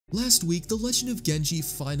Last week, The Legend of Genji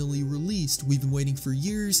finally released. We've been waiting for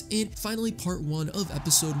years, and finally part 1 of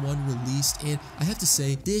episode 1 released, and I have to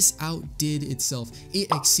say, this outdid itself. It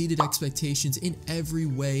exceeded expectations in every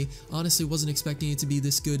way. Honestly, wasn't expecting it to be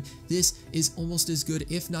this good. This is almost as good,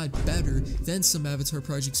 if not better, than some Avatar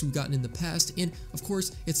projects we've gotten in the past, and of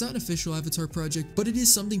course, it's not an official Avatar project, but it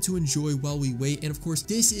is something to enjoy while we wait, and of course,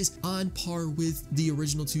 this is on par with the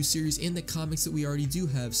original 2 series and the comics that we already do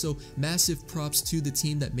have, so massive props to the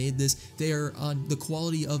team that made this. They are on the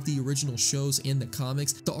quality of the original shows and the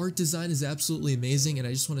comics. The art design is absolutely amazing, and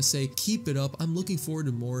I just want to say, keep it up. I'm looking forward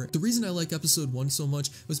to more. The reason I like episode 1 so much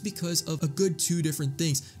was because of a good 2 different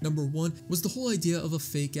things. Number 1 was the whole idea of a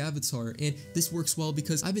fake avatar, and this works well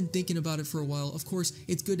because I've been thinking about it for a while. Of course,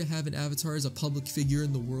 it's good to have an avatar as a public figure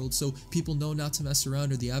in the world so people know not to mess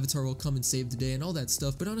around or the avatar will come and save the day and all that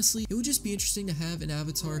stuff, but honestly, it would just be interesting to have an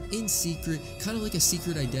avatar in secret, kind of like a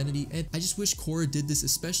secret identity, and I just wish Korra did this,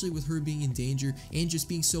 especially with her being in danger and just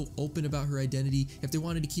being so open about her identity. If they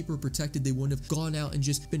wanted to keep her protected, they wouldn't have gone out and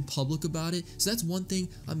just been public about it. So that's one thing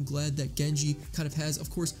I'm glad that Genji kind of has. Of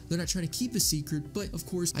course, they're not trying to keep a secret, but of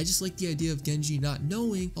course, I just like the idea of Genji not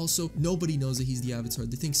knowing. Also, nobody knows that he's the avatar.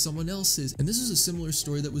 They think someone else is. And this is a similar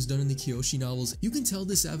story that was done in the Kyoshi novels. You can tell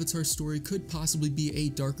this avatar story could possibly be a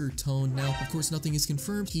darker tone. Now, of course, nothing is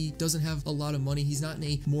confirmed. He doesn't have a lot of money. He's not in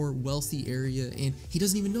a more wealthy area, and he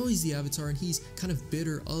doesn't even know he's the avatar, and he's kind of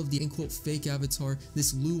bitter of the quote fake avatar,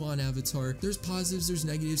 this Luan avatar. There's positives, there's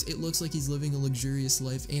negatives. It looks like he's living a luxurious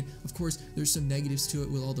life, and of course there's some negatives to it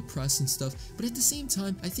with all the press and stuff, but at the same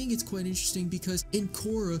time I think it's quite interesting because in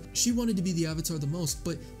Korra, she wanted to be the avatar the most,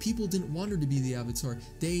 but people didn't want her to be the avatar.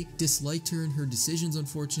 They disliked her and her decisions,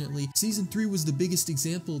 unfortunately. Season 3 was the biggest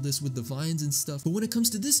example of this with the vines and stuff, but when it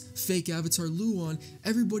comes to this fake avatar Luan,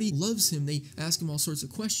 everybody loves him. They ask him all sorts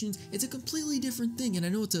of questions. It's a completely different thing, and I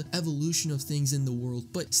know it's an evolution of things in the world,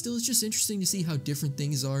 but still it's just interesting to see how different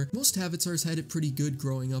things are. Most avatars had it pretty good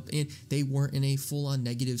growing up, and they weren't in a full-on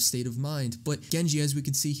negative state of mind, but Genji, as we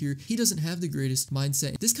can see here, he doesn't have the greatest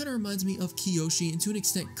mindset. This kind of reminds me of Kyoshi, and to an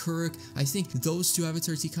extent Kuruk. I think those 2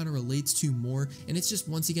 avatars he kind of relates to more, and it's just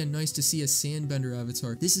once again nice to see a sandbender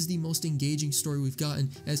avatar. This is the most engaging story we've gotten,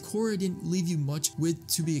 as Korra didn't leave you much with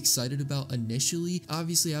to be excited about initially.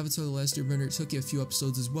 Obviously Avatar The Last Airbender took you a few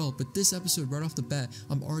episodes as well, but this episode right off the bat,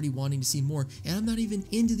 I'm already wanting to see more, and I'm not even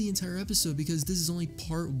into the entire episode because this is only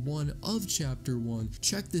part 1 of chapter 1.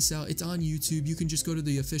 Check this out. It's on YouTube. You can just go to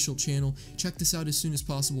the official channel. Check this out as soon as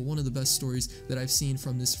possible. One of the best stories that I've seen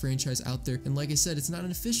from this franchise out there. And like I said, it's not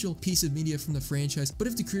an official piece of media from the franchise, but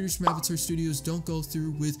if the creators from Avatar Studios don't go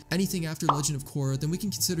through with anything after Legend of Korra, then we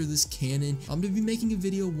can consider this canon. I'm going to be making a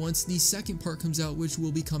video once the second part comes out, which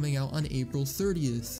will be coming out on April 30th.